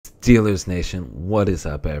Steelers Nation, what is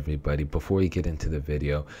up, everybody? Before we get into the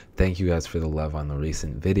video, thank you guys for the love on the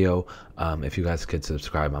recent video. If you guys could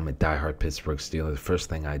subscribe, I'm a diehard Pittsburgh Steelers. First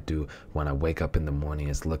thing I do when I wake up in the morning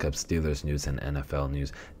is look up Steelers news and NFL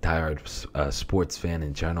news. Diehard sports fan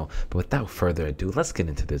in general. But without further ado, let's get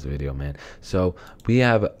into this video, man. So we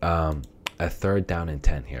have a 3rd down and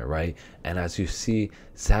 10 here, right? And as you see,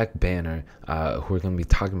 Zach Banner, who we're going to be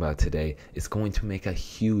talking about today, is going to make a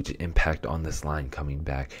huge impact on this line coming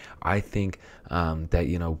back. I think that,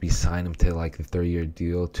 you know, we sign him to like a 3-year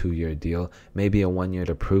deal, 2-year deal, maybe a 1 year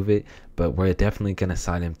to prove it, but we're definitely going to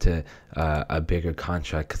sign him to a bigger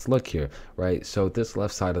contract. Because look here, right? So this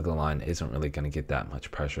left side of the line isn't really going to get that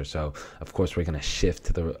much pressure. So, of course, we're going to shift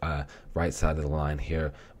to the right side of the line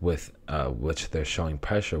here with which they're showing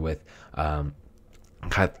pressure with.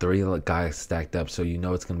 Got 3 guys stacked up, so you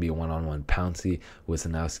know it's going to be a one-on-one. Pouncey,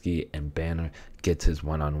 Wisniewski, and Banner gets his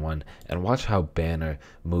one-on-one. And watch how Banner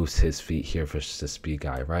moves his feet here for the speed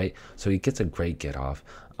guy, right? So he gets a great get-off.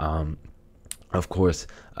 Of course,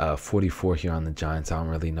 44 here on the Giants, I don't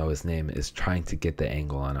really know his name, is trying to get the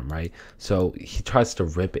angle on him, right? So he tries to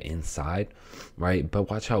rip it inside, right? But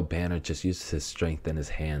watch how Banner just uses his strength in his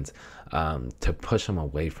hands to push him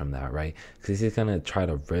away from that, right? Because he's going to try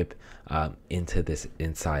to rip into this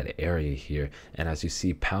inside area here. And as you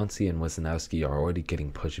see, Pouncey and Wisniewski are already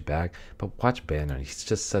getting pushed back. But watch Banner. He's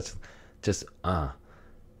just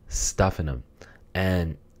stuffing him.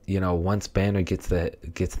 And, you know, once Banner gets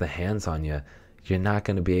the hands on you, you're not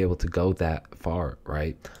going to be able to go that far,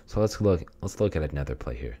 right? So let's look at another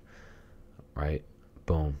play here, right?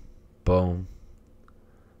 Boom, boom,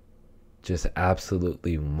 just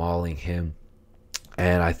absolutely mauling him.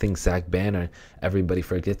 And I think Zach Banner, everybody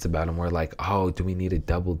forgets about him. We're like, oh, do we need a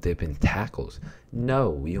double dip in tackles? No,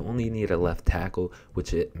 we only need a left tackle,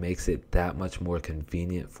 which it makes it that much more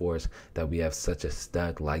convenient for us that we have such a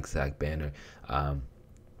stud like Zach Banner.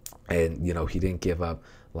 And, you know, he didn't give up,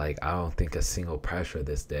 like, I don't think a single pressure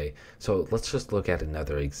this day. So let's just look at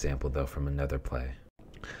another example, though, from another play.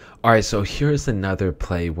 All right, so here's another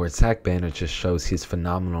play where Zach Banner just shows he's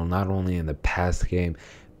phenomenal, not only in the pass game,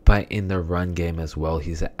 but in the run game as well.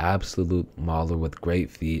 He's an absolute mauler with great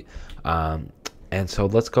feet. And so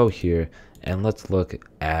let's go here and let's look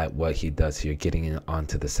at what he does here, getting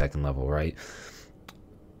onto the second level, right?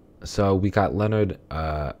 So we got Leonard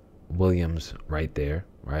Williams right there,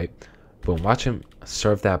 right? But watch him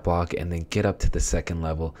serve that block and then get up to the second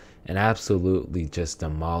level and absolutely just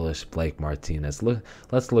demolish Blake Martinez.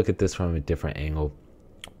 Let's look at this from a different angle,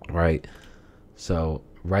 right? So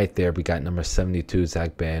right there, we got number 72,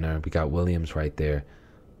 Zach Banner. We got Williams right there.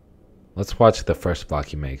 Let's watch the first block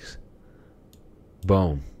he makes.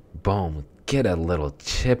 Boom, boom. Get a little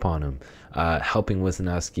chip on him, helping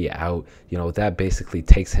Wisniewski out. You know, that basically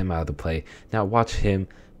takes him out of the play. Now watch him,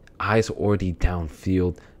 eyes already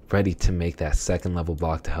downfield, ready to make that second level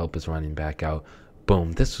block to help his running back out.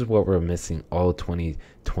 Boom. This is what we're missing all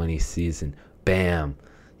 2020 season. Bam.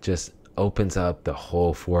 Just opens up the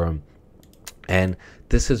hole for him. And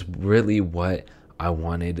this is really what I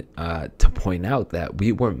wanted to point out, that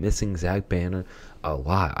we were missing Zach Banner a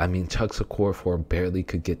lot. I mean, Chuck Okorafor barely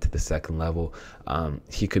could get to the second level.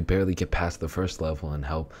 He could barely get past the first level and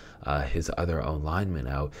help his other own linemen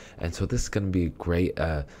out. And so this is going to be a great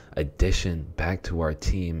addition back to our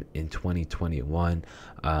team in 2021.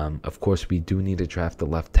 Of course, we do need to draft a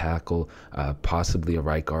left tackle, possibly a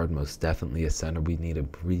right guard, most definitely a center. We need to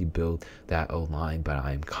rebuild that O-line, but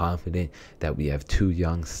I'm confident that we have 2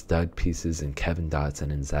 young stud pieces in Kevin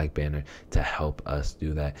Dotson and Zach Banner to help us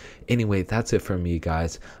do that. Anyway, that's it for me,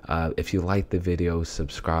 guys. If you like the video,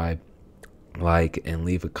 subscribe, like, and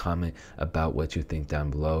leave a comment about what you think down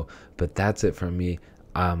below. But that's it for me.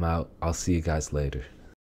 I'm out. I'll see you guys later.